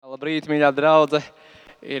Labrīt, mīļā draudze.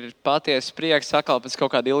 Ir patiesi prieks atkal pēc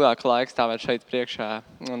kaut kāda ilgāka laika stāvēt šeit priekšā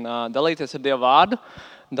un dalīties ar Dievu vārdu,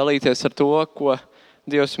 dalīties ar to, ko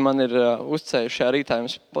Dievs man ir uzcējis šajā rītā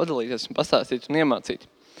jums padalīties un pastāstīt un iemācīt.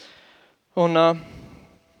 Un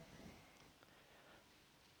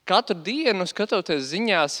katru dienu, skatoties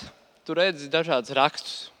ziņās, tu redzi dažādas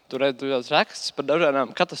rakstus. Tu redzi dažādas rakstus par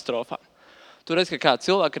dažādām katastrofām. Tu redzi, ka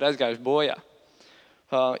kādi cilvēki ir aizgājuši bojā.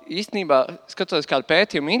 Īstenībā, skatoties kādu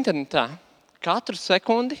pētījumu internetā, katru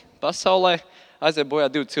sekundi pasaulē aiziet bojā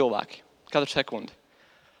 2 cilvēki. Katru sekundi.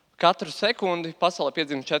 Katru sekundi pasaulē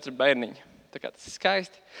piedzimst 4 bērniņi. Tā kā tas ir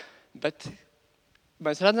skaisti. Bet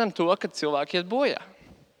mēs redzam to, ka cilvēki iet bojā.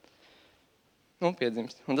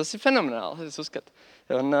 Piedzimst. Un tas ir fenomenāli, es uzskatu.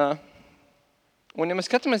 Un ja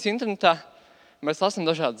mēs skatāmies internetā, mēs lasām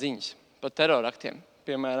dažādas ziņas par teroraktiem.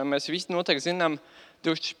 Piemēram, mēs visi noteikti zinām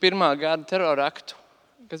 2001. gada teroraktu,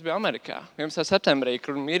 kas bija Amerikā, 11. septembrī,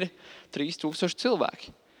 kur ir 3000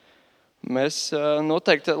 cilvēki. Mēs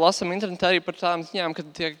noteikti lasām internetā arī par tādām ziņām, ka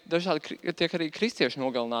tiek arī kristieši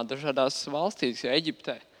nogalināti dažādās valstīs,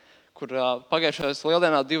 Eģiptē, kur pagājušajās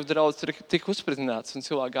lieldienās 2 draudzes tika uzspridzināts un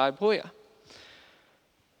cilvēki gāja bojā.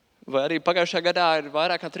 Vai arī pagājušajā gadā ir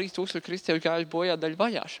vairāk kā 3000 kristieši gājuši bojā daļu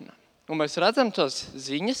vajāšanā. Un mēs redzam tos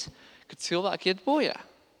ziņas, ka cilvēki iet bojā.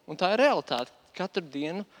 Un tā ir realitāte. Katru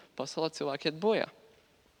dienu pasaulē cilvēki iet bojā.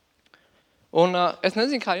 Un es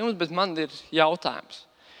nezinu, kā jums, bet man ir jautājums.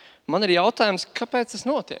 Man ir jautājums, kāpēc tas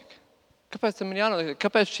notiek? Kāpēc tam ir jānotiek?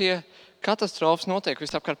 Kāpēc šie katastrofas notiek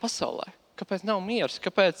visapkārt pasaulē? Kāpēc nav miers?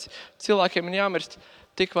 Kāpēc cilvēkiem ir jāmirst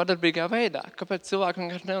tik vardarbīgā veidā? Kāpēc cilvēki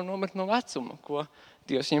vienkārši nevar nomirt no vecuma, ko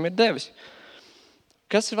Dievs viņiem ir devis?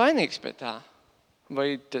 Kas ir vainīgs pie tā?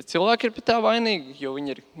 Vai cilvēki ir pie tā vainīgi, jo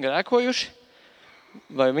viņi ir grēkojuši?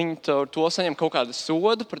 Vai viņi to saņem kaut kādu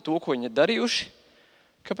sodu par to, ko viņi ir darījuši?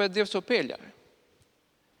 Kāpēc Dievs to pieļauj?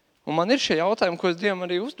 Un man ir šie jautājumi, ko es Dievam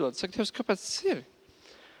arī uzdodu. Saka, Dievs, kāpēc tas ir?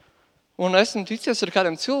 Un esmu ticies ar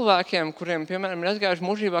kādiem cilvēkiem, kuriem, piemēram, ir aizgājuši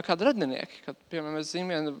mūžībā kādi radinieki. Kad, piemēram, es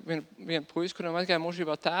zinu vienu puisi, kuriem aizgāja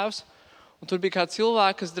mūžībā tēvs, un tur bija kādi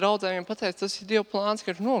cilvēki, kas draudzē viņam pateica, tas ir Dieva plāns,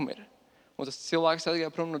 ka viņš nomira. Un tas cilvēks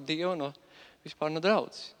aizgāja prom no Dieva, vispār no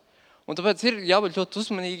draudzes. Un tāpēc ir jābūt ļoti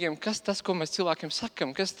uzmanīgiem, kas tas, ko mēs cilvēkiem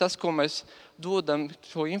sakam, kas tas, ko mēs dodam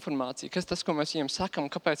šo informāciju, kas tas, ko mēs viņiem sakam,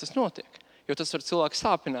 kāpēc tas notiek. Jo tas var cilvēku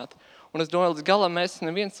sāpināt. Un es domāju, līdz galam mēs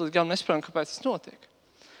neviens līdz galam nesaprotam, kāpēc tas notiek.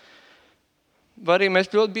 Vai arī mēs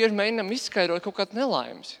ļoti bieži mēģinām izskaidrot kaut kādas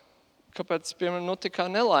nelaimes. Kāpēc, piemēram, notika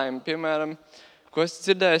nelaime? Piemēram, ko es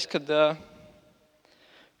dzirdēju,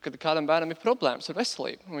 kad kādam bērnam ir problēmas ar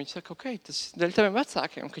veselību. Un viņi saka, tas dēļ taviem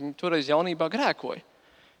vecākiem, ka viņi toreiz jaunībā grēkoja.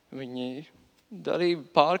 Viņi darīja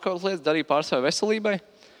pārkautas lietas, darīja pār savai veselībai.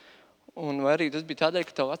 Un vai arī tas bija tādēļ,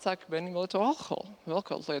 ka tavu vecāki bērni vēl to alkoholu, vēl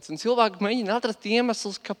kādas lietas. Un cilvēki mēģina atrast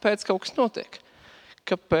iemeslus, kāpēc kaut kas notiek.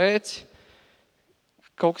 Kāpēc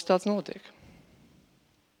kaut kas tāds notiek.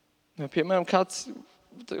 Piemēram, kāds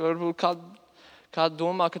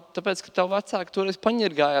domā, ka tāpēc, ka tavu vecāki toreiz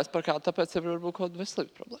paņirgājās par kādu, tāpēc tev varbūt kaut kāda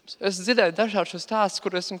veselības problēmas. Es dzirdēju dažādi šos stāstus,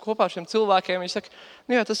 kur esmu kopā ar šiem cilvēkiem, viņi saka,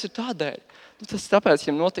 jā, tas ir tādēļ. Tas tāpēc,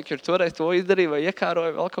 ja notika, ir toreiz to izdarīja vai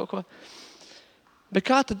iekāroja vēl kaut ko. Bet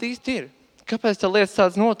kā tad īsti ir? Kāpēc tā lietas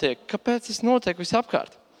tāds notiek? Kāpēc tas notiek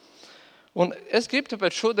visapkārt? Un es gribu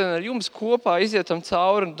tāpēc šodien ar jums kopā izietam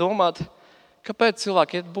cauri un domāt, kāpēc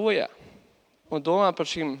cilvēki iet bojā. Un domāt par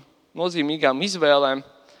šīm nozīmīgām izvēlēm,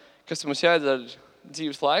 kas mums jāizdara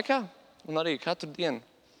dzīves laikā un arī katru dienu,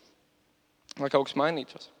 lai kaut kas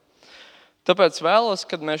mainītos. Tāpēc vēlos,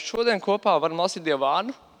 kad mēs šodien kopā varam lasīt Dievu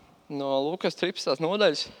vārdu no Lukas 13.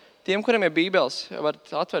 nodaļas. Tiem, kuriem ir bībeles, varat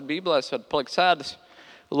atvērt bībelēs, varat palikt sēdus.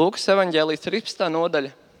 Lukas evaņģēlijas 13.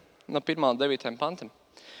 nodaļa no 1. līdz 9. pantam.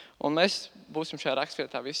 Un mēs būsim šajā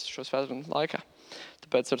rakstvietā visu šo svētdienu laikā.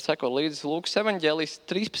 Tāpēc var sekot līdzi Lukas evaņģēlijas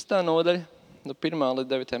 13. nodaļa no 1. līdz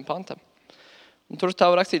 9. pantam. Un tur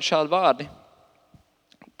stāv rakstīt šādi vārdi.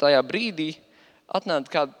 Tajā brīdī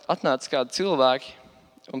atnāca kādi cilvēki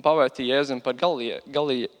un pavēstīja Jēzum par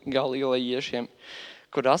galilejiešiem,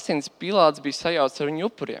 kur asins Pilāts bija sajauts ar viņu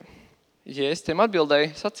upuriem. Jēzus tiem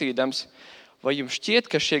atbildēja sacīdams, vai jums šķiet,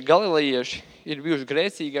 ka šie galilejieši ir bijuši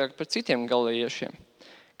grēcīgāki par citiem galilejiešiem,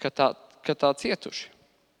 ka tā cietuši?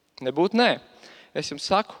 Nebūtu nē. Es jums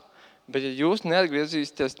saku, bet ja jūs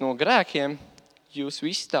neatgriezīsieties no grēkiem, jūs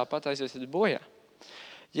visi tāpat aiziesiet bojā.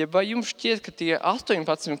 Ja vai jums šķiet, ka tie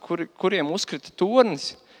 18, kuriem uzkrita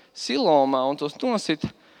tornis Silomā un tos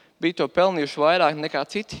nosita, bija to pelnījuši vairāk nekā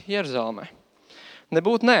citi Jeruzalemē?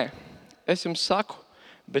 Nebūtu nē. Es jums saku,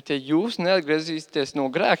 bet ja jūs neatgriezīsieties no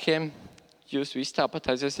grēkiem, jūs visi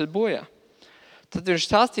tāpat aiziesiet bojā. Tad viņš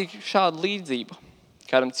stāstīja šādu līdzību.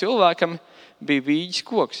 Kādam cilvēkam bija vīģis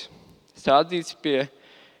koks, stādīts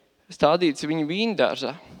viņa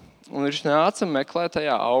vīndārzā. Un viņš nāca meklēt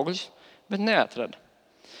tajā augļus, bet neatrada.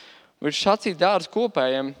 Viņš sacīja dārza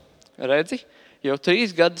kopējiem, redzi, jau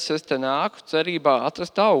 3 gadus es te nāku cerībā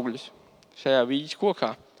atrast augļus šajā vīģis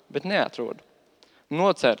kokā, bet neatrodu.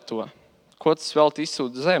 Nocer to, ko tas vēl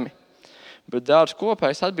izsūta zemi. Bet dārza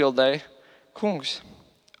kopējs atbildēja, kungs,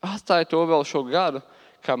 atstāja to vēl šo gadu,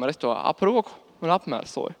 kamēr es to aproku un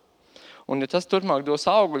apmērsloju. Un ja tas turpmāk dos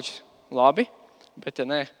augļus, labi, bet ja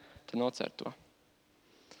nē, tad nocer to.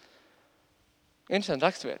 Interesanti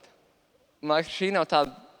rakstvieta. Man liekas, šī nav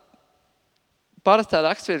tāda parastā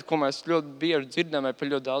rakstvieta, ko mēs ļoti bieži dzirdam vai par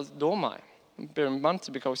ļoti daudz domājam. Piemēram, man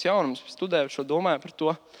tas bija kaut kas jaunums, studēju šo, domāju par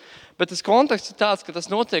to. Bet tas konteksts ir tāds, ka tas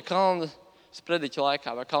notiek kalna sprediķa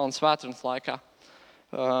laikā vai kalna svētdienas laikā,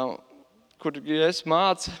 kur es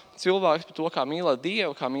mācu cilvēkus par to, kā mīlēt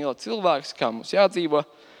Dievu, kā mīlēt cilvēkus, kā mums jādzīvo.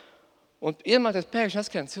 Un iedomājieties, pēkšņi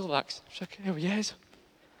atskrien cilvēks. Saka, Jēzu.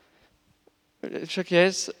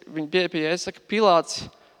 Viņi pie Jēzus saka, Pilāts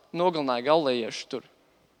nogalināja galilejiešu tur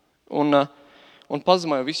un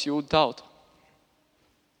pazemoja visu jūdu tautu.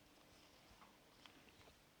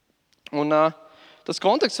 Un tas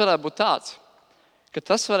konteksts varētu būt tāds, ka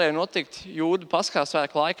tas varēja notikt jūdu paskā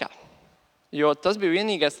svētku laikā. Jo tas bija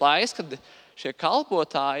vienīgais laiks, kad šie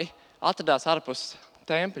kalpotāji atradās ārpus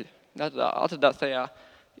tempļa, atradās tajā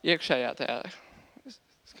iekšējā,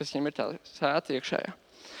 kas viņam ir tā sēta iekšējā.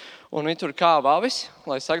 Un viņi tur kāva avis,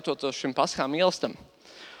 lai sagatavotos šim paskā mīlestam.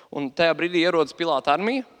 Un tajā brīdī ierodas Pilāta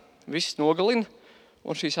armija, viss nogalina,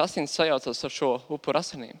 un šīs asins sajaucas ar šo upuru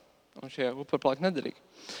asinīm. Un šie upuri paliek nederīgi.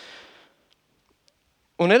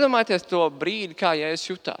 Un iedomājieties to brīdi, kā Jēzus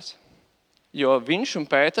jutās. Jo viņš un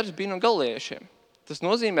Pēters bija no galilejiešiem. Tas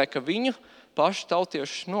nozīmē, ka viņu paši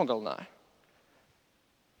tautieši nogalināja.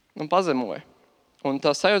 Un pazemoja. Un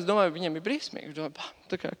tā sajūta, domāju, viņiem bija briesmīgi.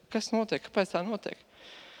 Domāju, kas notiek, kāpēc tā notiek?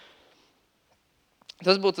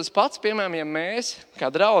 Tas būtu tas pats, piemēram, ja mēs, kā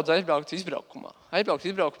draudz, aizbrauktu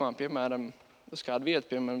izbraukumā, piemēram, uz kādu vietu,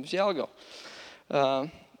 piemēram, uz Jelgavu.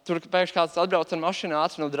 Tur pēkšņi kāds atbrauc ar mašīnu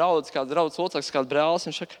ātri no draudzes, kāds draudzes loceklis, kāds brālis,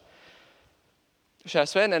 un šaka, šajā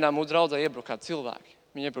svētdienā mūsu draudzē iebruka kādi cilvēki.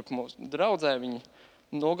 Viņi iebruka mūsu draudzē, viņi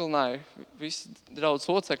nogalināja visi draudzes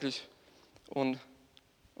locekļus, un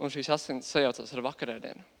šīs asins sajaucās ar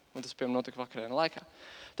vakarēdienu. Un tas, piemēram, notika vakarēdienu laikā.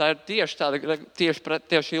 Tā ir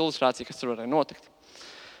tieši ilustrācija, kas tur varēja notikt.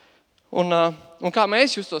 Un kā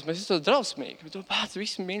mēs justos drausmīgi. Pēc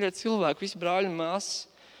visi mīļie cilvēki, visi brāļi un māsas.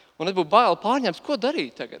 Un es būtu baili pārņemts, ko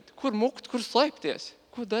darīt tagad? Kur mukt, kur slēpties?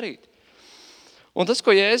 Ko darīt? Un tas,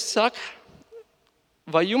 ko Jēzus saka,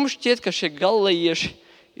 vai jums šķiet, ka šie galilejieši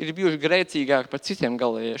ir bijuši grēcīgāki par citiem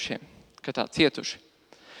galilejiešiem, ka tā cietuši?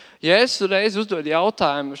 Jēzus reiz uzdod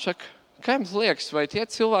jautājumu, saka, kā jums liekas, vai tie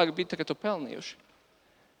cilvēki bija tagad to pelnījuši?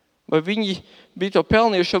 Vai viņi bija to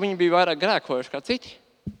pelnījuši, jo viņi bija vairāk grēkojuši kā citi?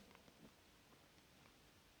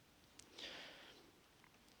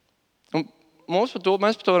 Mēs par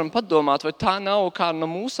to varam padomāt, vai tā nav kāda no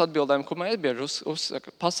mūsu atbildēm, ko mēs bieži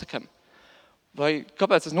pasakam. Vai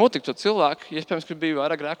kāpēc tas notika to cilvēku, iespējams, ka bija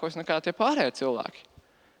vairāk grēkojis nekā tie pārējie cilvēki.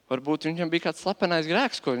 Varbūt viņam bija kāds slepenais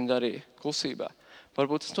grēks, ko viņi darīja klusībā.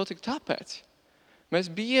 Varbūt tas notika tāpēc. Mēs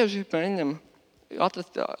bieži mēģinām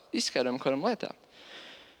atrast izskaidrojumu kādam lietām.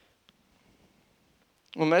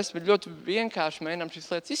 Un mēs ļoti vienkārši mēģinām šīs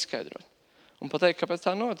lietas izskaidrot. Un pateikt, kāpēc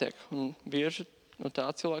tā notiek. Un bieži no tā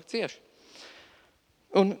cilvēki cieši.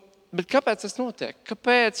 Bet kāpēc tas notiek?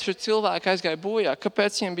 Kāpēc šie cilvēki aizgāja bojā?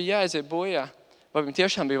 Kāpēc viņiem bija jāaiziet bojā? Vai viņi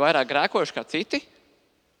tiešām bija vairāk grēkojuši kā citi?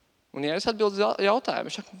 Un ja es atbildu jautājumu,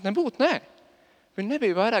 viņš saka, nebūtu, nē. Viņi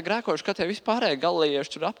nebija vairāk grēkojuši kā tie vispārējie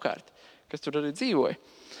galilejieši tur apkārt, kas tur arī dzīvoja.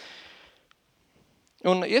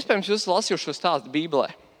 Un iespējams jūs lasījuši šo stāstu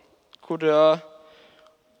Bībelē,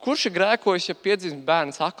 kurš ir grēkojis, ja piedzimst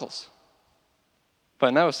bērns akls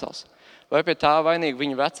vai nevesels? Vai pie tā vainīgi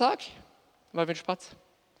viņa vecāki vai viņš pats?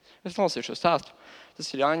 Es nolasīju šo stāstu. Tas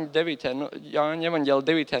ir Jāņa evaņģēlija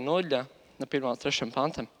 9. nodaļā, no 1. līdz 3.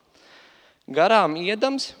 pantam. Garām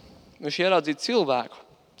iedams, viņš ieraudzīja cilvēku,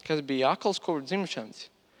 kas bija akls kopš dzimšanas.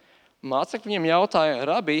 Mācekļi viņam jautāja,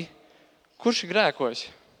 rabī, kurš ir grēkojis?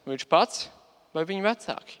 Viņš pats vai viņa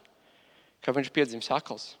vecāki? Ka viņš piedzims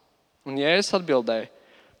akls. Un Jēzus atbildēja,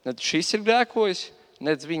 ne šis ir grēkojis,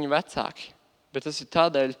 ne viņa vecāki, bet tas ir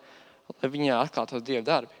tādēļ, lai viņā atklātos Dieva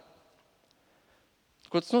darbi.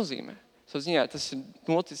 Ko tas nozīmē? Tas ir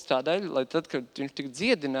noticis tādēļ, lai tad, kad viņš tika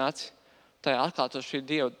dziedināts, tajā atklātos šie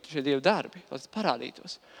Dieva darbi, lai tas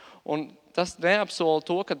parādītos. Un tas neapsola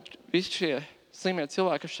to, ka visi šie slimie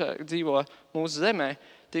cilvēki, kas dzīvo mūsu zemē,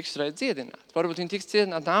 tiks reiz dziedināti. Varbūt viņi tiks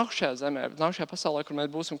dziedināti nākušajā zemē, nākušajā pasaulē, kur mēs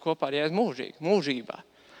būsim kopā ar Jēzu mūžībā.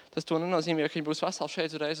 Tas to nenozīmē, ka viņi būs veseli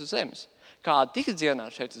šeit uzreiz uz zemes. Kādi tiks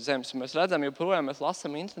dziedināti šeit uz zemes? Mēs redzam, joprojām mēs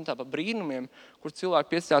lasām internetā par brīnumiem, kur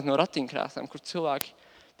cilvēki piecēlās no ratiņkrēsliem, kur cilvēki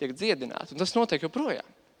tiek dziedināti. Un tas notiek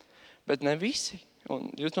joprojām. Bet ne visi. Un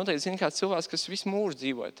jūs noteikti zināt, kāds cilvēks, kas visu mūžu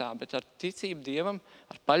dzīvoja tā, bet ar ticību Dievam,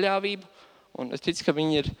 ar paļāvību. Un es ticu, ka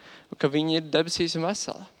viņi ir debesīs un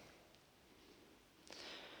veseli.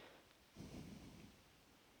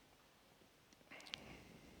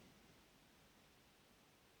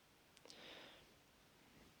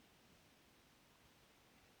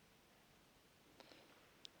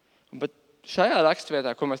 Bet šajā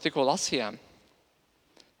rakstvietā, ko mēs tikko lasījām,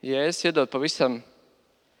 Jēzus iedod pavisam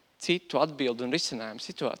citu atbildi un risinājumu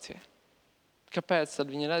situācijai. Kāpēc tad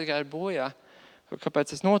viņi aizgāja bojā?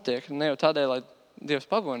 Kāpēc tas notiek? Ne jau tādēļ, lai Dievs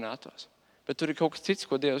pagodinātos, bet tur ir kaut kas cits,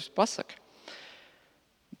 ko Dievs pasaka.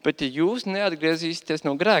 Bet ja jūs neatgriezīsieties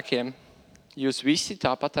no grēkiem, jūs visi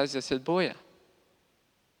tāpat aiziesiet bojā.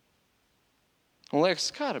 Un liekas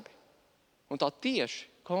skarbi. Un tā tieši,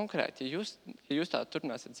 konkrēti, ja jūs tā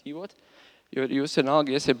turpināsiet dzīvot, jo jūs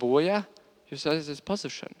vienalga iesiet bojā, jūs aiziesiet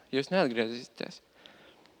pazušanu, ja jūs neatgriezīsieties.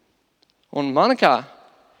 Un man kā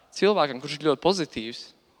cilvēkam, kurš ir ļoti pozitīvs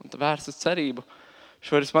un vērsts uz cerību,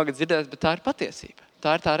 šo ir smagi dzirdēt, bet tā ir patiesība.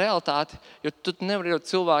 Tā ir tā realitāte, jo tu nevari jau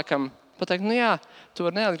cilvēkam pateikt, nu jā, tu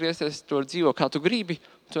vari neatgriezties, tu vari dzīvot kā tu gribi,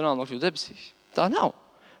 tu nav nokļūt debesīs. Tā nav.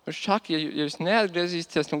 Viņš saka, ja jūs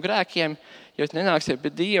neatgriezīsieties no grēkiem, ja jūs nenāksiet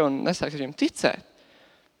pie Dieva un nesāksiet viņam ticēt,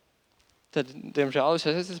 tad, diemžēl, jūs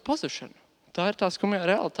aiziesiet pazušanu. Tā ir tā skumjā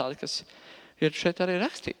realitāte, kas ir šeit arī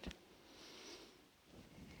rakstīta.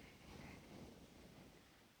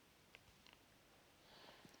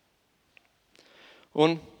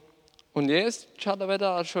 Un Jēzus šādā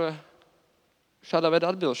veidā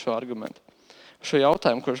atbild šo argumentu, šo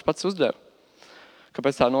jautājumu, ko viņš pats uzdeva.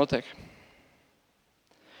 Kāpēc tā notiek?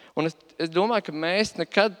 Un es domāju, ka mēs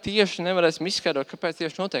nekad tieši nevarēsim izskaidrot, kāpēc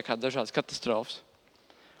tieši notiek kādas dažādas katastrofas.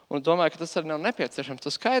 Un domāju, ka tas arī nav nepieciešams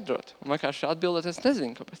to skaidrot. Un vienkārši atbildēt, es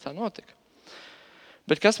nezinu, kāpēc tā notika.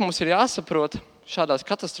 Bet kas mums ir jāsaprot šādās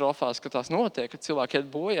katastrofās, ka tās notiek, kad cilvēki iet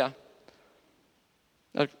bojā,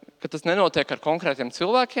 ka tas nenotiek ar konkrētiem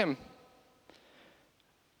cilvēkiem,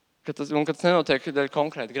 ka tas nenotiek dēļ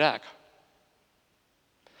konkrēta grēka.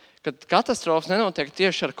 Kad katastrofas nenotiek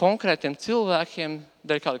tieši ar konkrētiem cilvēkiem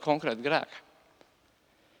dēļ kāda konkrēta grēka.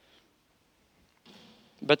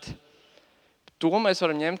 Bet to mēs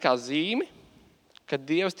varam ņemt kā zīmi, ka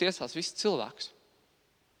Dievs tiesās visus cilvēkus.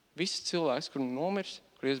 Visus cilvēkus, kuri nomirs,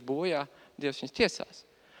 kuri ies bojā, Dievs viņus tiesās.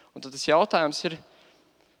 Un tad tas jautājums ir,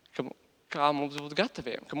 kā mums būt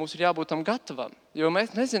gataviem, ka mums ir jābūt tam gatavam. Jo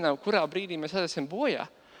mēs nezinām, kurā brīdī mēs esam bojā.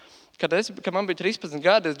 Kad man bija 13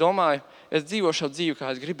 gadi, es domāju, es dzīvošu dzīvi, kā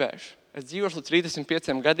es gribēšu. Es dzīvošu līdz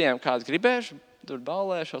 35 gadiem, kā es gribēšu, tur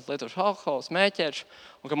ballēšos, lietošu alkoholu, smēķēšu,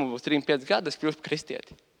 un kad man būs 35 gadi, es kļūšu par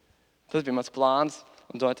kristieti. Tas bija mans plāns,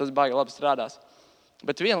 un domāju, tas baigi labi strādās.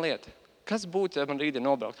 Bet viena lieta, kas būtu, ja man rītdien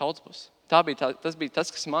nobraukt autobusu? Tas bija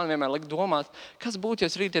tas, kas man vienmēr lika domāt, kas būtu,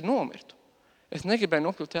 ja es rītdien nomirtu? Es negribēju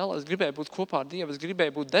nokļūt ēlā, es gribēju būt kopā ar Dievu, es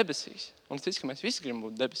gribēju būt debesīs. Un es ticu, ka mēs visi gribam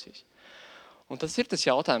būt debesīs. Un tas ir tas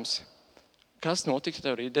jautājums, kas notiks, ja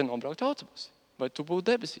tev rītdien nobraukt autobusu? Vai tu būtu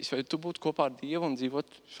debesīs, vai tu būtu kopā ar Dievu un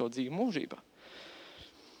dzīvot šo dzīvi mūžībā?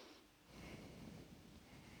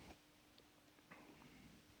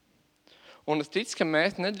 Un es ticu, ka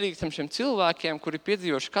mēs nedrīkstam šiem cilvēkiem, kuri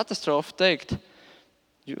piedzīvojuši katastrofu, teikt,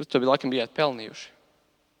 jūs to laikam bijāt pelnījuši.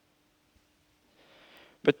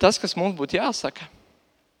 Bet tas, kas mums būtu jāsaka,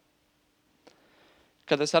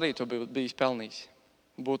 kad es arī to biju pelnījis,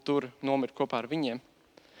 būt tur, nomirt kopā ar viņiem.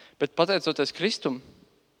 Bet pateicoties Kristum,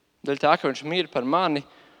 dēļ tā, ka viņš mīra par mani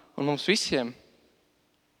un mums visiem,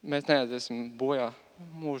 mēs neaiziesim bojā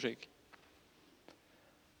mūžīgi.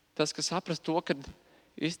 Tas, kas saprast to, kad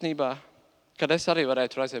īstenībā, kad es arī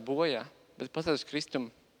varētu tur aiziet bojā, bet pateicoties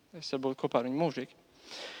Kristum, es varu būt kopā ar viņu mūžīgi.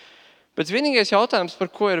 Bet vienīgais jautājums, par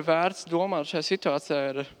ko ir vērts domāt šajā situācijā,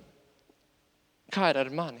 ir, kā ir ar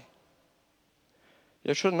mani?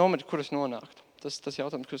 Ja šodien nomirt, kur es nonāktu? Tas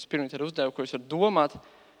jautājums, ko es pirmīt ar uzdevu, ko es varu domāt,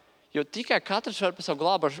 jo tikai katrs var par savu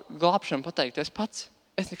glābšanu pateikt.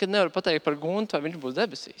 Es nekad nevaru pateikt par Guntu, vai viņš būs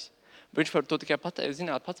debesīs. Viņš var to tikai pateikt,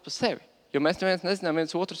 zināt pats par sevi, jo mēs neviens nezinām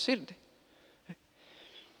viens otru sirdi.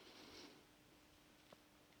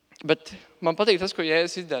 Bet man patīk tas, ko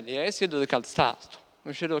Jēzus izdara. Jēzus iedod kādu stāstu.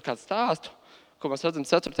 Viņš iedod kādu stāstu, ko mēs redzam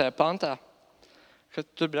 4. pantā, kad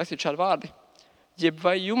tur bija rakstīts šādi vārdi. Jeb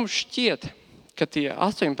vai jums šķiet, ka tie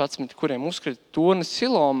 18, kuriem uzkrita torni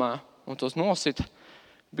Silomā un tos nosita,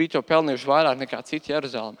 bija to pelnījuši vairāk nekā citi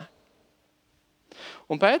Jeruzalemē?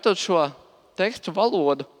 Un pētot šo tekstu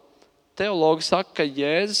valodu, teologi saka, ka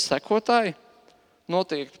Jēzus sekotāji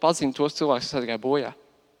noteikti pazina tos cilvēkus, kas aizgāja bojā.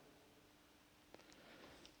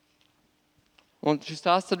 Un šis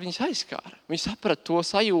tās tad viņus aizskāra. Viņi saprata to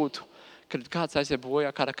sajūtu, kad kāds aiziet bojā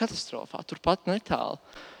kādā katastrofā, turpat netālu.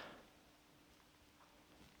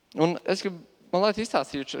 Un es gribu, man liekas,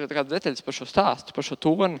 izstāstīt kādas detaļas par šo stāstu, par šo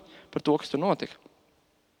toni, par to, kas tur notika.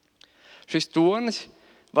 Šis tonis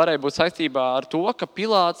varēja būt saistībā ar to, ka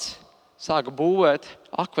Pilāts sāka būvēt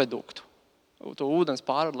akveduktu, to ūdens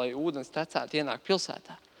pārvadu, lai ūdens tecētu ienāk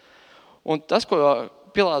pilsētā. Un tas, ko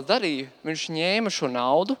Pilāts darīja, viņš ņēma šo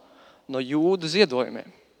naudu no jūdu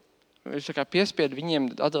ziedojumiem. Viņš tā kā piespieda viņiem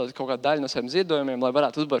atdot kaut kādu daļu no saviem ziedojumiem, lai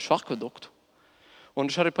varētu uzbūvēt šo akveduktu. Un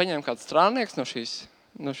viņš arī paņēma kāds strādnieks no šīs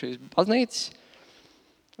baznīcas,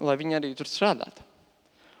 lai viņi arī tur strādātu.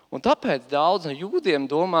 Un tāpēc daudz no jūdiem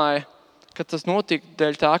domāja, ka tas notika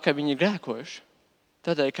dēļ tā, ka viņi ir grēkojuši.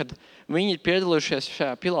 Tādēļ, kad viņi ir piedalījušies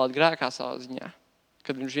šajā Pilāta grēkā savā ziņā,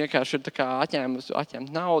 kad viņš vienkārši ir tā kā atņemt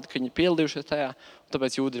naudu, ka viņi ir piedalījušies tajā, un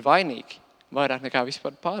tāpēc jūdi ir vainīgi, vairāk nekā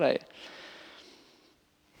vispār pārējie.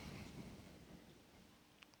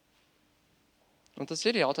 Un tas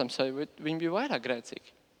ir jautājums, vai viņi bija vairāk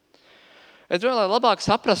grēcīgi. Es domāju, lai labāk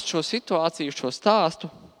saprastu šo situāciju, šo stāstu,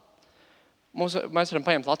 mēs varam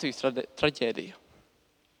paņemt Latvijas traģēdiju.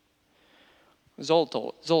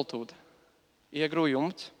 Zoltūda. Iegrūja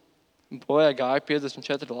jumts, bojā gāja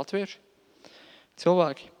 54 latvieši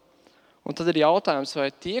cilvēki. Un tad ir jautājums, vai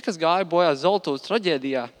tie, kas gāja bojā Zoltūdas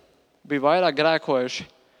traģēdijā, bija vairāk grēkojuši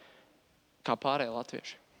kā pārējie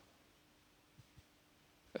latvieši.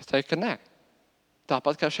 Es teiktu, ka nē.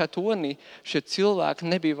 Tāpat kā šajā tonī, šie cilvēki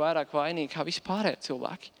nebija vairāk vainīgi kā vispārējie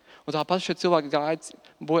cilvēki. Un tāpat šie cilvēki gāja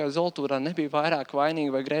bojā Zoltūdā nebija vairāk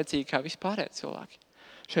vainīgi vai grēcīgi kā vispārējie cilvēki.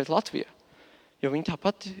 Šeit Latvijā. Jo viņi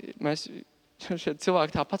tāpat, šie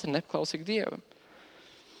cilvēki tāpat ir nepaklausīgi Dievam.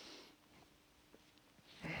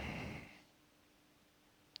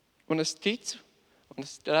 Un es ticu, un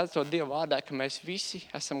es redzu to Dievu vārdā, ka mēs visi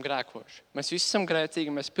esam grēkoši. Mēs visi esam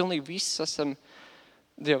grēcīgi, mēs pilnīgi visi esam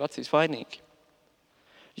Dieva acīs vainīgi.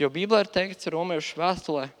 Jo Bībelē ir teikts Romiešu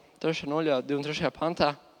vēstulē, 3. noļā, 23.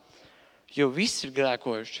 pantā, jo visi ir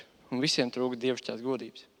grēkojuši un visiem trūka dievišķās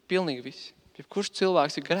godības. Pilnīgi visi. Kurš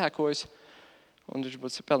cilvēks ir grēkojis un viņš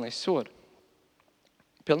būtu pelnījis sodu.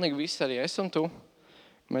 Pilnīgi visi, arī es un tu,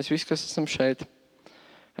 mēs visi, kas esam šeit,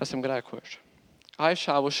 esam grēkojuši.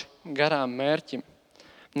 Aizšāvuši garām mērķim,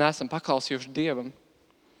 neesam paklausījuši Dievam.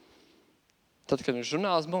 Tad, kad viņš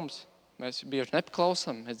runā uz mums, mēs bieži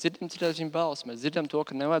nepaklausam, mēs dzirdam viņa balsi, mēs dzirdam to,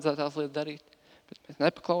 ka nevajadzētu tās lietas darīt, bet mēs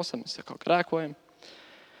nepaklausam, mēs kaut grēkojam.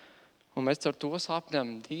 Un mēs ar to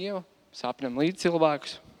sāpinām Dievu, sāpinām līdz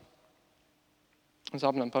cilvēkus un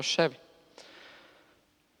sāpinām pašu sevi.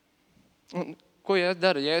 Un ko Jēzus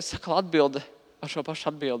dara? Jēzus saka atbildi ar šo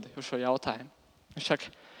pašu atbildi uz šo jautājumu. Viņš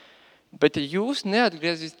saka, bet ja jūs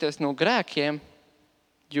neatgriezīsieties no grēkiem,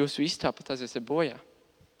 jūs visi tāpat aiziesiet bojā.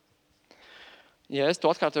 Ja es to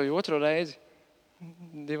atkārtoju otro reizi,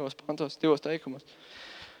 2 pantos, 2 teikumos.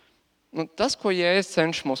 Tas, ko Jēzus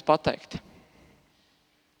cenšas mums pateikt.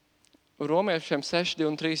 Romiešiem 6, 2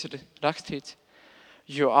 un 3 ir rakstīts,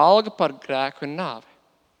 jo alga par grēku ir nāve.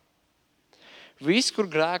 Viss,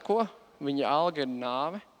 kur grēko, viņa alga ir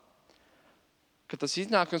nāve, ka tas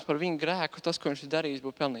iznākums par viņu grēku, tas, ko viņš ir darījis,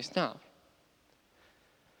 būtu pelnījis nāvi.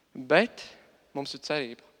 Bet mums ir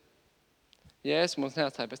cerība. Jēzus mums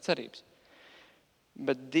neatstāja bez cerības.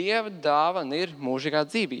 Bet Dieva dāvana ir mūžīgā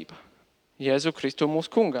dzīvība. Jēzu Kristu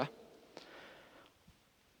mūsu kungā.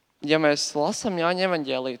 Ja mēs lasām Jāņa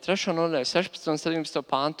evaņģēliju, 3. nodaļu, 16 un 17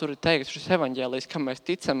 pāntu, tur ir teikts šis evaņģēlijs, kam mēs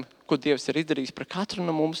ticam, ko Dievs ir izdarījis par katru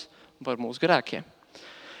no mums un par mūsu grēkiem.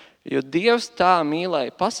 Jo Dievs tā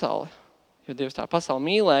mīlēja pasauli,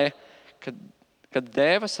 mīlēja, kad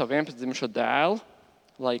deva savu vienpatdzimušo dēlu,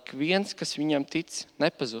 lai ik viens, kas viņam tic,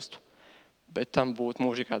 nepazustu, bet tam būtu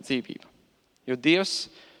mūžīgā dzīvība. Jo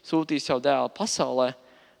Dievs sūtīja savu dēlu pasaulē,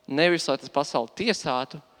 nevis lai tas pasauli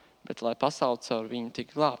tiesātu, bet lai pasauli caur viņu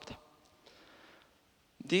tik glābta.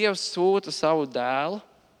 Dievs sūta savu dēlu,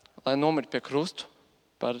 lai nomirtu pie krustu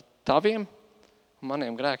par taviem un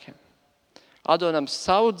maniem grēkiem. Atdodam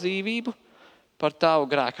savu dzīvību par tavu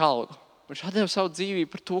grēku algu. Viņš atdeva savu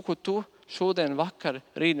dzīvību par to, ko tu šodien, vakar,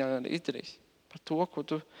 rītdien izdarīsi. Par to, kur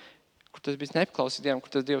tas bija nepaklausīt Dievam,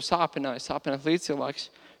 kur tas Dievs sāpināt līdz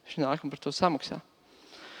cilvēks. Viņš nāk un par to samaksā.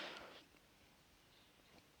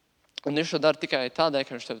 Un viņš to dara tikai tādēļ,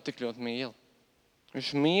 ka viņš tevi tik ļoti mīl. Viņš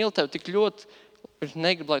mīl tevi tik ļoti, viņš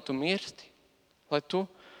negrib, lai tu mirsti, lai tu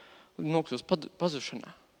nokļūsi pazušanā.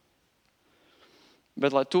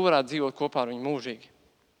 Bet lai tu varētu dzīvot kopā ar viņu mūžīgi.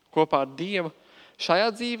 Kopā ar Dievu, šajā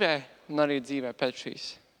dzīvē un arī dzīvē pēc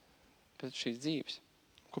šīs dzīves.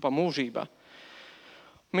 Kopā mūžībā.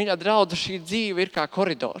 Mīļā draudze, šī dzīve ir kā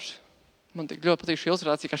koridors. Man tik ļoti patīk šī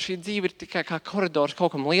ilustrācija, ka šī dzīve ir tikai kā koridors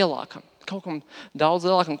kaut kam lielākam. Kaut kam daudz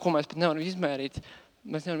lielākam, ko mēs pat nevaram izmērīt.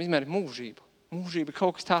 Mēs nevaram izmērīt mūžību. Mūžība ir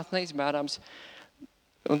kaut kas tāds neizmērāms.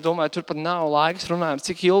 Un domāju, tur pat nav laiks runājums,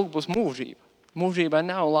 cik ilgi būs mūžība. Mūžībai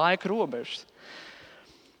nav laika robežas.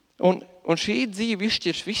 Un šī dzīve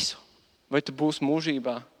izšķirs visu. Vai tu būsi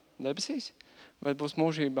mūžībā debesīs, vai būs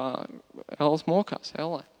mūžībā Ēlas mokās,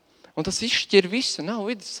 Ellē. Un tas izšķir visu, nav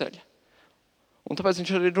vidusceļa. Un tāpēc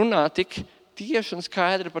viņš arī runā tik tieši un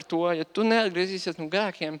skaidri par to, ja tu neatgriezīsies no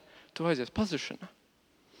grēkiem, tu aizies pazušanā.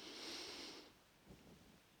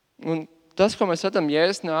 Un tas, ko mēs redzam,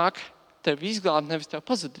 Jēzus nāk tevi izglābt, nevis tevi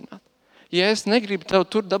pazudināt. Jēzus negrib tevi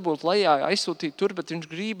tur dabūt lejā, aizsūtīt tur, bet viņš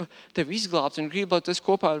grib tevi izglābt, viņš grib, lai tu esi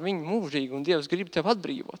kopā ar viņu mūžīgi, un Dievs grib tevi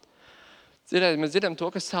atbrīvot. Mēs dzirdam to,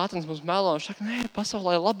 ka Sātans mums melo un saka, nē,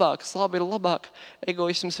 pasaulē ir labāk, slāba ir labāk,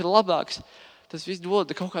 egoisms ir labāks. Tas viss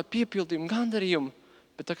dod kaut kādu piepildījumu, gandarījumu,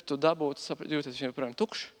 bet tad, kad tu dabūtu, jūties joprojām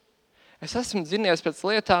tukšs. Es esmu dzinies pēc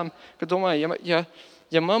lietām, ka domāju,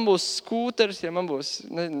 ja man būs skūters, ja man būs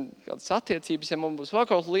kādas attiecības, ja man būs vēl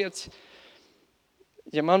kaut lietas,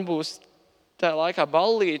 ja man būs tajā laikā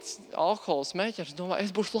ballītes, alkohols, smēķers, domāju,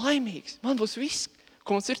 es būšu laimīgs, man būs viss,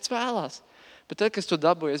 ko man sirds vēlās. Bet tad, kad es to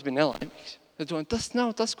dabūju, es biju nelaimīgs. Es domāju, tas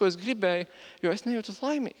nav tas, ko es gribēju, jo es nejūtos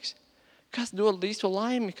laimīgs. Kas dod īsto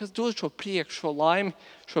laimi, kas dod šo prieku, šo laimi,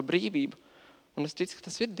 šo brīvību? Un es ticu, ka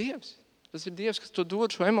tas ir Dievs. Tas ir Dievs, kas to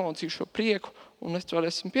dod, šo emociju, šo prieku, un es to arī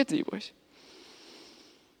esmu piedzīvojis.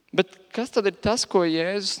 Bet kas tad ir tas, ko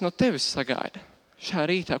Jēzus no tevis sagaida šajā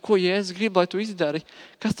rītā? Ko Jēzus grib, lai tu izdari?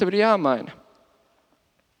 Kas tev ir jāmaina?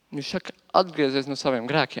 Viņš saka, atgriezies no saviem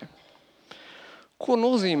grēkiem. Ko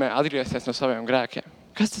nozīmē atgriezties no saviem grēkiem?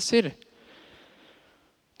 Kas tas ir?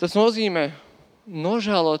 Tas nozīmē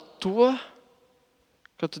nožēlot to,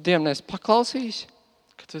 ka tu Dievam neesi paklausījis,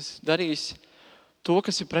 ka tu darīsi to,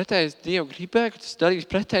 kas ir pretējis Dieva gribē, ka tu darīsi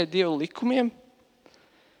pretēji Dieva likumiem,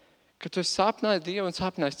 ka tu esi sāpinājis Dievu un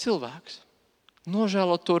sāpinājis cilvēkus.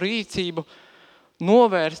 Nožēlot to rīcību,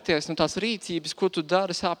 novērsties no tās rīcības, ko tu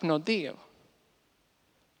dari sāpinot Dievu.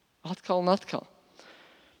 Atkal un atkal.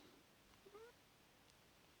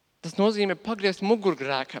 Tas nozīmē pagriezt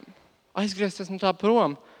mugurgrēkam, aizgriezties no tā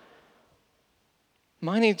prom,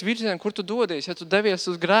 mainīt virzienu, kur tu dodies. Ja tu devies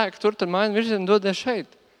uz grēku tur, tad maini virzienu, dodies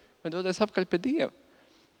šeit, vai dodies apkaļ pie Dieva.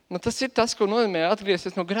 Tas ir tas, ko nozīmē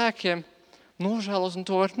atgriezties no grēkiem, nožēlos un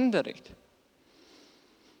to var nedarīt.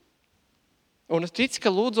 Un es ticu,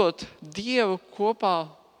 ka lūdzot Dievu kopā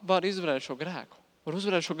var izvarēt šo grēku. Var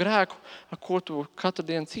uzvarēt šo grēku, ar ko tu katru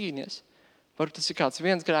dienu cīnies. Varbūt tas ir kāds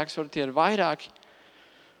viens grēks, varbūt tie ir vairāki.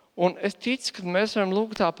 Un es ticu, ka mēs varam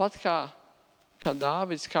lūgt tāpat kā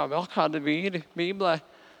Dāvids, kā vēl kāda vīri Bībelē.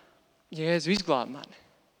 Jēzu izglāb mani.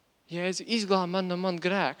 Jēzu izglāb mani no man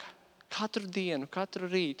grēka. Katru dienu, katru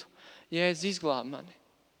rītu. Jēzu izglāb mani.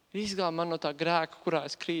 Izglāb mani no tā grēka, kurā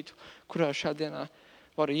es krītu, kurā šā dienā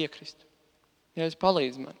varu iekrist. Jēzu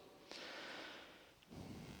palīdz man.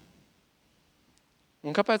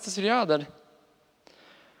 Un kāpēc tas ir jādara?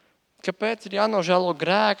 Kāpēc ir jānožēlo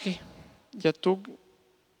grēki,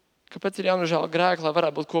 kāpēc ir jānožēlo grēki, lai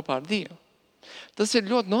varētu būt kopā ar Dievu? Tas ir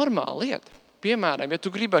ļoti normāla lieta. Piemēram, ja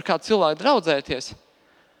tu gribi ar kādu cilvēku draudzēties,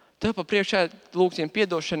 tev pa priekšā lūgt viņam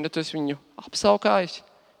piedošanu, ja tu esi viņu apsaukājis,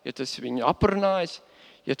 ja tu esi viņu aprunājis,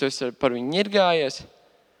 ja tu esi par viņu ņirgājies,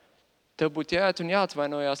 tev būtu jāiet un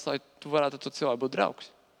jāatvainojās, lai tu varētu to cilvēku būt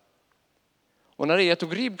draugs. Un arī, ja tu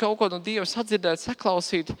gribi kaut ko no Dieva sadzirdēt,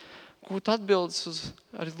 saklausīt, gūt atbildes uz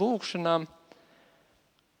arī lūkšanām,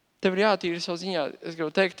 tev ir jātīri savu ziņā. Es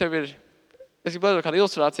gribu teikt, es gribu liedot kādu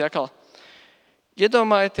ilustrāciju atkal.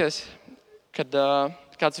 Iedomājieties, kad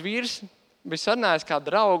kāds vīrs bija sarunājis kādu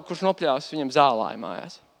draugu, kurš nopļāvis viņam zālāju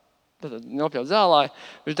mājās. Tad nopļaut zālāju,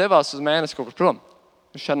 viņš devās uz mēnesi kaut kur prom.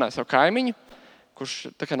 Viņš sarunāja savu kaimiņu, kurš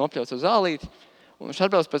tā kā nopļaut savu zālīti, un viņš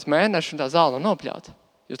atbrauc pēc mēneša, un tā zāle nav nopļauta.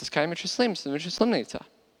 Jo tas kaimiņš ir slims, un viņš ir slimnīcā.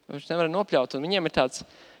 Viņš nevar nopļaut, un viņiem ir tāds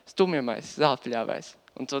stumjamais zālpļāvējs.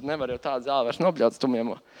 Un tu nevar jau tādu zāli vairs nopļaut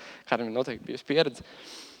stumjamo, kādam ir noteikti bijusi pieredze.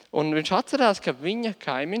 Un viņš atcerās, ka viņa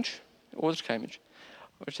kaimiņš, otrs kaimiņš,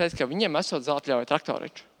 viņš teica, ka viņiem esot zālpļāvēja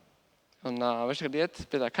traktoriču. Un viņš tagad iet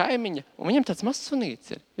pie tā kaimiņa, un viņam tāds mazs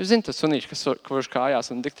sunīts ir. Jūs zināt, tas sunīts, kurš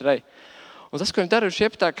kājās un dikterēja. Un tas, ko viņi dara, viņš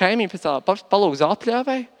iet pie tā kaimiņa, pēc tā palūk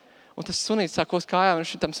zālpļāvēja, un tas sunīts sākos kājā, un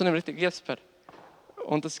viņš tam sunim ritīgi iesper.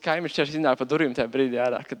 Un tas kaimiņš tieši zināja pa durvīm tajā brīdī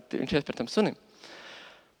ārā, kad viņš iet par tam sunim.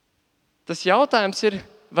 Tas jautājums ir,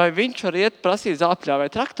 vai viņš var iet prasīt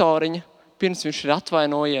zālpļāvēja traktoriņa, pirms viņš ir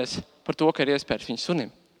atvainojies par to, ka ir iespērs viņa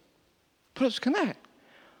sunim. Protams, ka nē.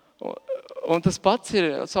 Un tas pats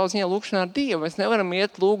ir savā ziņā lūkšanā ar Dievu. Mēs nevaram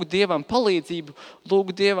iet lūgt Dievam palīdzību,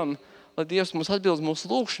 lūgt Dievam, lai Dievs mums atbild mūsu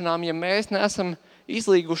lūkšanām, ja mēs neesam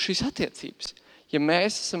izlīguši šīs attiecības. Ja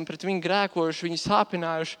mēs esam pret viņu grēkojuši, viņu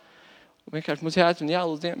sāpinājuši, vienkārši mums jāiet un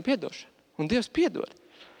jālūdz Dievam piedošanu. Un Dievs piedod.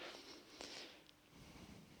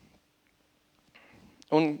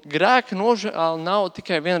 Un grēka nožēla nav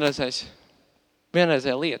tikai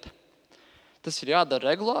vienreizēja lieta. Tas ir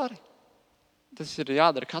jādara regulāri, tas ir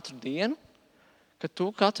jādara katru dienu, ka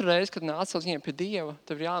tu katru reizi, kad nāc savā ziņā pie Dieva,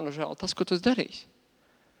 tev ir jānožēla tas, ko tu darīsi.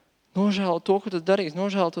 Nožēla to, ko tu darīsi,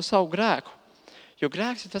 nožēla to savu grēku. Jo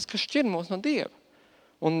grēks ir tas, kas šķir mūs no Dieva.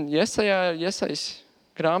 Un Jesajas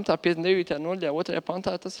grāmatā 59. nodaļā 2.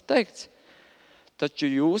 pantā tas ir teikts. Taču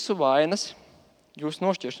jūsu vainas jūs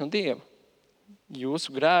nošķirs no Dieva.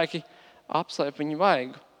 Jūsu grēki apslēp viņu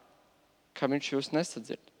vaigu, kā viņš jūs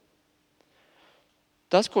nesadzird.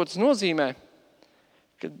 Tas, ko tas nozīmē,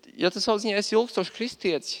 ka, ja tu savā ziņā esi ilgstošs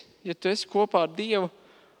kristietis, ja tu esi kopā ar Dievu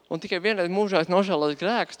un tikai vienreiz mūžā nožēlos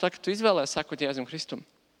grēkus, tā, ka tu izvēlēsi sekot Jēzum Kristum,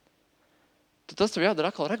 tad tas tev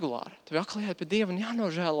jādara atkal regulāri. Tev atkal jāiet pie Dieva un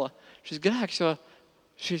jānožēlo šis grēks, jo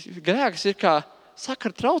šis grēks ir kā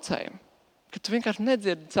sakara traucējumi, ka tu vienkārši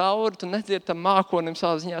nedzirdi cauri, tu nedzirdi tam mākonim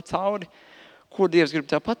savā ziņā cauri, ko Dievs grib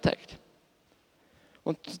tev pateikt.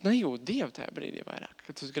 Un tu nejūti Dievu tajā brīdī vairāk,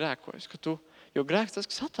 kad tu esi grēkojis, jo grēks tas,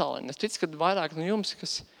 kas attālina. Es ticu, ka vairāk no jums,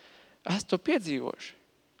 kas esat to piedzīvojuši.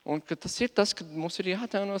 Un ka tas ir tas, ka mums ir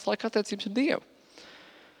jāatjaunos laika attiecības ar Dievu.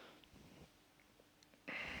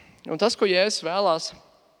 Un tas, ko Jēzus vēlās,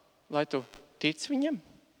 lai tu tici viņam,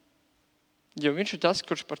 jo viņš ir tas,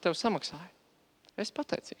 kurš par tevi samaksāja. Es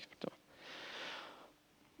pateicīgs par to.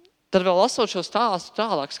 Tad vēl lasot šo stāstu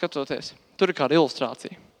tālāk skatoties, tur ir kāda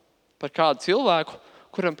ilustrācija par kādu cilvēku,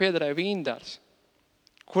 kuram piederēja vīndārs,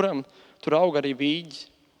 kuram tur auga arī vīģis.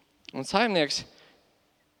 Un saimnieks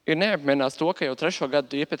ir neapmierinās to, ka jau 3.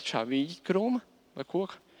 gadu iepietšā vīģi krūma vai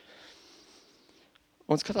koka.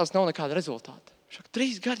 Un skatās, nav nekāda rezultāta. Šāk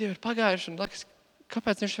 3 gadi jau ir pagājuši, un liekas,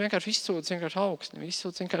 kāpēc viņš vienkārši izsūdz vienkārši augsni,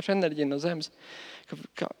 izsūdz vienkārši enerģiju no zemes.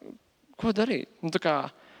 Ko darīt? Nu, tā kā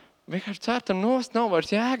vienkārši cērtam nost, nav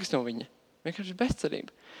vairs jēgas no viņa. Vienkārši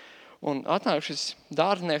bezcerība. Un atnāk šis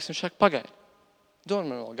dārznieks un šāk pagaid. Dod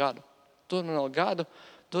man vēl gadu,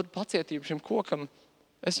 dod pacietību šim kokam.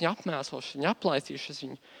 Es viņu apmēsošu, viņu aplaisīšu, es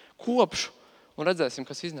viņu kopšu un redzēsim,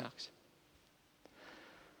 kas iznāks.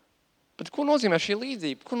 Bet ko nozīmē šī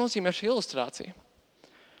līdzība? Ko nozīmē šī ilustrācija?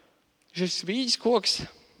 Šis vīģis koks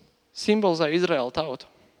simbolizē Izraēla tautu,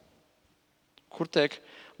 kur tiek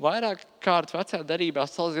vairāk kārt vecajā derībā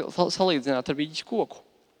salīdzināt ar vīģis koku.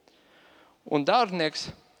 Un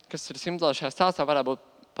dārznieks, kas ir simbolizēts šajā stāstā, varētu būt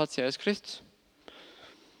pats Jēzus Kristus,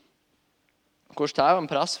 kurš tēvam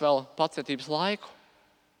prasa vēl pacietības laiku.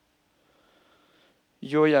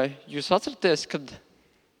 Jo, ja jūs atceraties, kad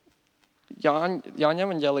Jāņa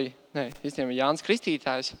evaņģēlī, Jānis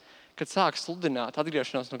Kristītājs, kad sāk sludināt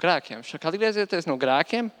atgriešanos no grēkiem, šāk atgriezieties no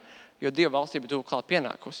grēkiem, jo Dieva valstība tuvu klāt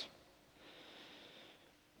pienākusi.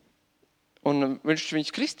 Un viņš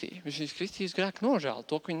kristīja. Viņš kristīja uz grēku nožēlu,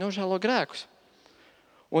 to, ka viņi nožēlo grēkus.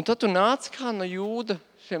 Un tad tu nāc kā no jūda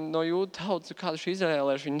tautas, kāda šī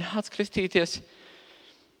izraēlieši, viņi nāc kristīties.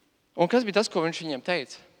 Un kas bija tas, ko viņš viņiem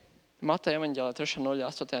teica? Mateja evaņģēlī 3. nodaļā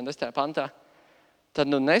 8. un 10. pantā. Tad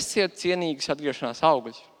nesiet cienīgas atgriešanās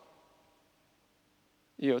augļus.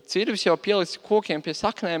 Jo cirvis jau pieliks kokiem pie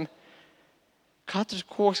saknēm. Katrs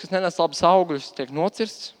koks, kas nenes labas augļus, tiek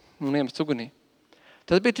nocirsts un iemests ugunī.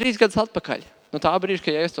 Tas bija 3 gadus atpakaļ. No tā brīža,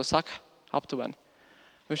 kad Jēzus to saka, aptuveni.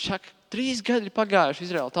 Viņš saka, 3 gadi ir pagājuši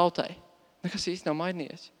Izraēla tautai. Nekas īsti nav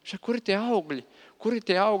mainījies. Šak, kur ir tie augļi? Kur ir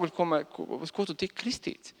tie augļi, uz ko tu tik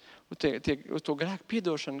kristīts? Uz to grēku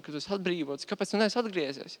piedošanu, kad tu esi atbrīvots. Kāpēc tu neesi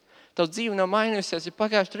atgriezies? Tavs dzīve nav mainījusies, ir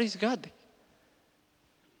pagājuši 3 gadi.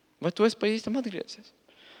 Vai tu esi pa īstam atgriezies?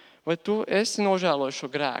 Vai tu esi nožēlojis šo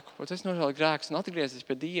grēku? Vai tu esi nožēlojis grēkus un atgriezies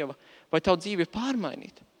pie Dieva? Vai tavu dzīve ir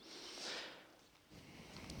pārmainīta?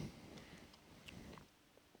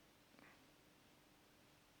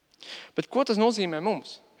 Bet ko tas nozīmē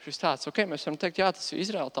mums? Šis tāds, mēs varam teikt, jā, tas ir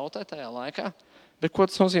Izraēla tautai tajā laikā, bet ko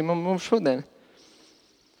tas nozīmē mums šodien?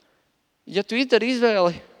 Ja tu izdari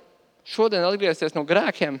izvēli šodien atgriezties no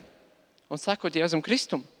grēkiem un sekot Jēzum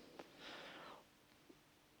Kristum,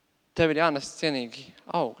 tev ir jānes cienīgi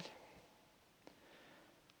augļi.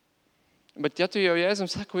 Bet ja tu jau Jēzum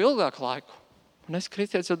seko ilgāku laiku, un esi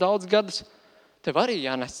kristietis jau daudz gadus, tev arī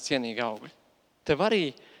jānes cienīgi augļi. Tev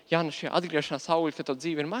arī jānes šie atgriešanās augļi, ka tavu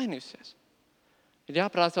dzīve ir mainījusies. Ir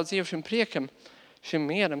jāprāt tavu dzīvi šim priekam, šim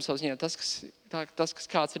mieram, tas, kas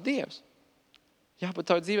kāds ir Dievs.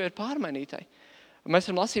 Jābūt tavu dzīvē ir pārmainītai. Mēs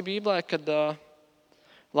varam lasīt Bībelē, kad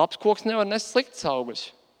labs koks nevar nest sliktas augļus.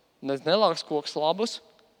 Nelāks koks labus.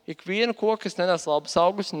 Ikvienu koku, kas nenes labus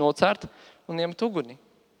augļus, nocērt un iemet ugunī.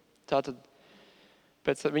 Tātad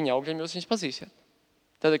pēc viņa augļiem jūs viņus pazīsiet.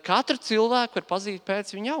 Tad katru cilvēku var pazīt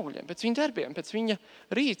pēc viņa augļiem, pēc viņa darbiem, pēc viņa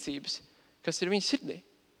rīcības, kas ir viņa sirdī.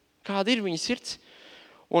 Kāda ir viņa sirds?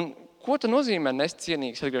 Un ko tas nozīmē nest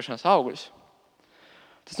cienīgas atgriešanās augļus?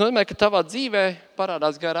 Tas nozīmē, ka tavā dzīvē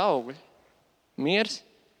parādās gara augļi. Miers,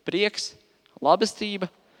 prieks, labestība,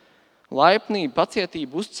 laipnība,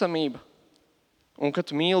 pacietība, uzticamība. Un kad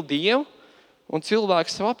tu mīli Dievu un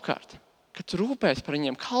cilvēku sev apkārt, kad tu rūpēs par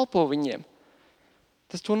viņiem, kalpo viņiem,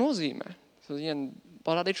 tas to nozīmē.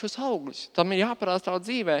 Parādīt šos augļus. Tam ir jāparādās tavā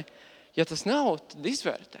dzīvē. Ja tas nav, tad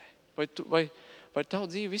izvērtē. Vai tava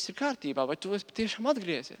dzīve viss ir kārtībā, vai tu esi patiešām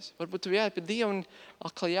atgriezies. Varbūt tu jāiet pie Dieva un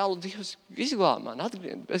atkal jālūdz Dievs izglāb mani.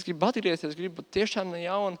 Es gribu atgriezties, gribu tiešām no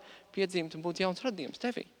jauna piedzīvot un būt jauns radījums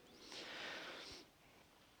tevī.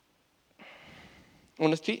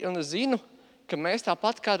 Un es zinu, ka mēs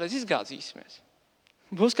tāpat kādreiz izgāzīsimies.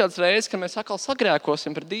 Būs kāds reizes, ka mēs atkal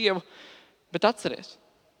sagrēkosim par Dievu, bet atceries.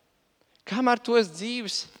 Kamēr tu esi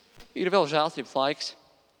dzīves, ir vēl žēlstības laiks.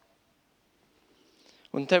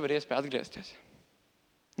 Un tev ir iespēja atgriezties.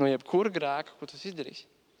 No jebkura grēka, ko tu izdarīsi.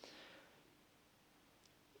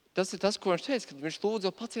 Tas ir tas, ko viņš teica, kad viņš lūdz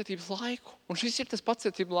vēl pacietības laiku. Un šis ir tas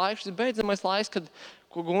pacietības laiks, šis beidzamais laiks,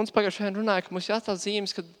 ko Guns pagājušajā runāja, ka mums jāstās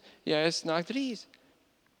zīmes, kad es nāk drīz.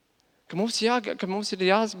 Ka mums ir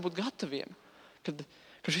jābūt gataviem.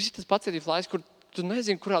 Ka šis ir tas pacietības laiks, kur tu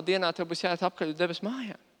nezini, kurā dienā tev būs jāiet apkaļ debes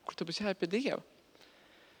mājām. Kur tu būsi jāiet pie Dieva.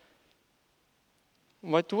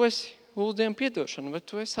 Vai tu esi lūdz Dievam piedošanu, vai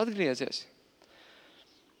tu esi atgriezies.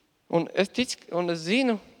 Un es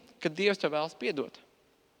zinu, ka Dievs tev vēlas piedot.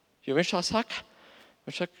 Jo viņš tā saka.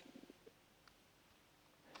 Viņš saka,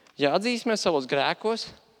 ja atzīsimies savos grēkos,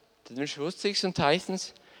 tad viņš ir uzticīgs un taisns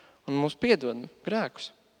un mums piedod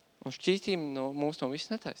grēkus. Un šķīstīm mūs no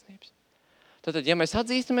visas netaisnības. Tātad, ja mēs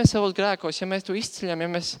atzīstamies savos grēkos, ja mēs to izceļam, ja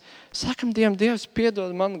mēs sakam Dievam, Dievs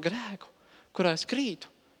piedod manu grēku, kurā es krītu,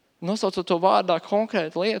 nosaucot to vārdā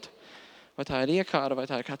konkrētu lietu, vai tā ir iekāra, vai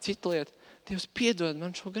tā ir kā cita lieta, Dievs piedod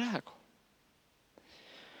man šo grēku.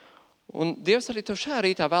 Un Dievs arī tev šajā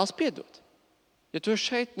rītā vēlas piedot. Ja tu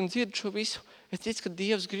esi šeit un dzirdi šo visu, es ticu, ka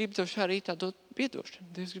Dievs grib tev šajā rītā dot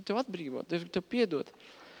piedošanu. Dievs grib tev atbrīvot, Dievs grib tev piedot.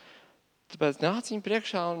 Tāpēc nāc viņu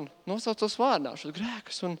priekšā un nosauc tos vārdā, šos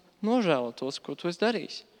grēkus un nožēlo tos, ko tu esi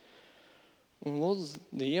darījis. Un lūdzu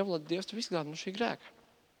Dievu, lai Dievs tev izglāb no šī grēka.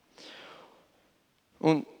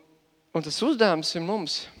 Un tas uzdevums ir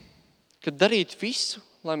mums, kad darīt visu,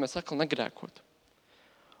 lai mēs atkal negrēkotu.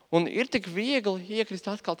 Un ir tik viegli iekrist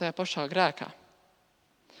atkal tajā pašā grēkā.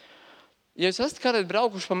 Ja jūs esat kādreiz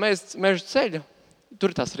braukuši pa mežu ceļu,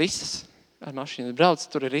 tur ir tās risas. Ar mašīnu brauc,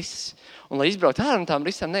 tur ir risas. Un, lai izbraukt ārā no tām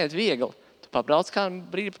risām, neiet viegli. Tu pabrauc kādu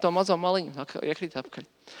brīdi pa to mazo maliņu, iekrīt apkaļ.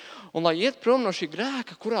 Un, lai iet prom no šī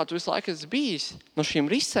grēka, kurā tu visu laiku esi bijis, no šīm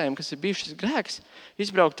risēm, kas ir bijušas grēks,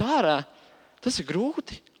 izbraukt ārā, tas ir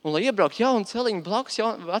grūti. Un, lai iebraukt jaunu celiņu blakus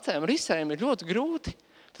vecajām risēm, ir ļoti grūti.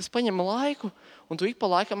 Tas paņem laiku, un tu ik pa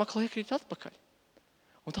laikam atkal iekrīt atpakaļ.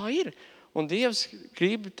 Un tā ir. Un Dievs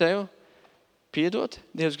grib tev piedot.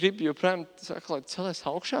 Dievs grib joprojām celies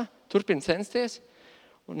augšā, turpina censties.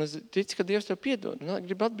 Un es ticu, ka Dievs tev piedod un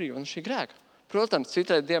grib atbrīvot no šī grēka. Protams,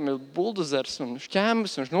 citai Dievam ir buldozers un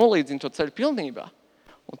šķēmbas, un viņš nolīdzina to ceļu pilnībā.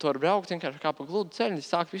 Un tu var braukt vienkārši kā pa gludu ceļu un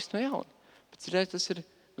sākt visu no jauna. Bet citai tas ir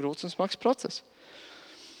grūts un smags process.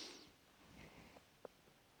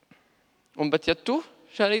 Bet ja tu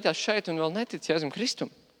šajā rītā šeit un vēl netici Jēzum Kristum,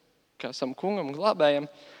 kā savam kungam un glābējam,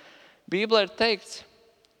 Bībelē ir teikts,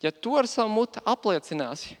 ja tu ar savu muti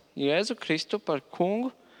apliecināsi Jēzu Kristu par kungu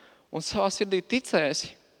un savā sirdī ticēsi,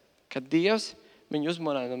 ka Dievs viņu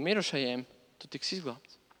uzmanīja no mirušajiem, tu tiks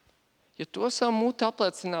izglābts. Ja tu ar savu muti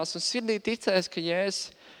apliecinās un sirdī ticēsi, ka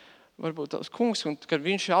Jēzus varbūt tavs kungs un kad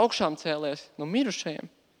viņš ir augšām cēlies no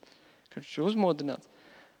mirušajiem, kad viņš ir uzmodināts,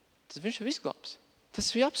 tad viņš ir izglābts. Tas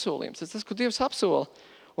ir apsolījums, tas ir tas, ko Dievs apsola.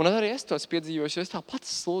 Un arī es tos piedzīvoju, jo es tā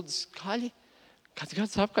pats slūdzu skaļi. Kāds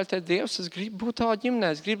gads apkārt teikt, Dievs, es gribu būt tavā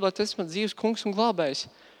ģimenē, es gribu, lai tas man dzīves kungs un glābējs.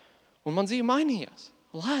 Un man dzīve mainījās.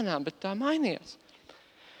 Lēnām, bet tā mainījās.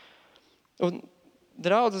 Un,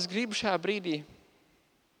 draudz, es gribu šajā brīdī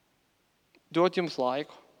dot jums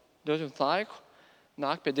laiku.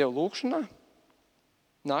 Nākt pie Dieva lūkšanā,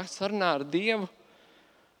 nākt sarunā ar Dievu,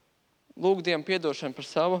 lūgt Dievam piedošanu par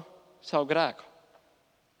savu grēku.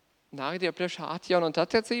 Nākt Dievu priekšā atjaunot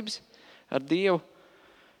attiecības ar Dievu,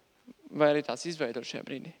 vai arī tās izveidot šajā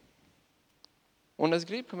brīdī. Un es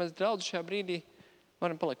gribu, ka mēs draudz šajā brīdī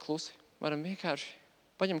varam palikt klusi. Varam vienkārši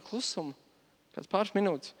paņemt klusumu kāds pāris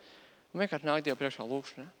minūtes, un vienkārši nāk Dievu priekšā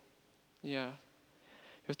lūkšanā. Jā.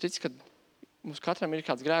 Jo tic, ka mums katram ir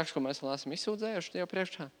kāds grēks, ko mēs vēl esam izsūdzējuši Dievu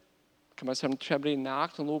priekšā, ka mēs varam šajā brīdī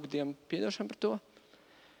nākt un lūgt Dievu piedošanu par to.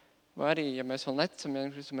 Vai arī, ja mēs vēl neticam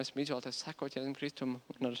Jēzum Kristum, mēs esam izvēlēties sekot Jēzum Kristum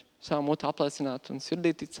un ar savu mutu apliecināt un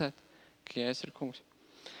sirdī ticēt, ka Jēzus ir kungs.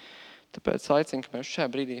 Tāpēc aicinu, ka mēs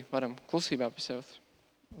šajā brīdī varam klusībā pie sevis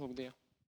lūgt Dievu.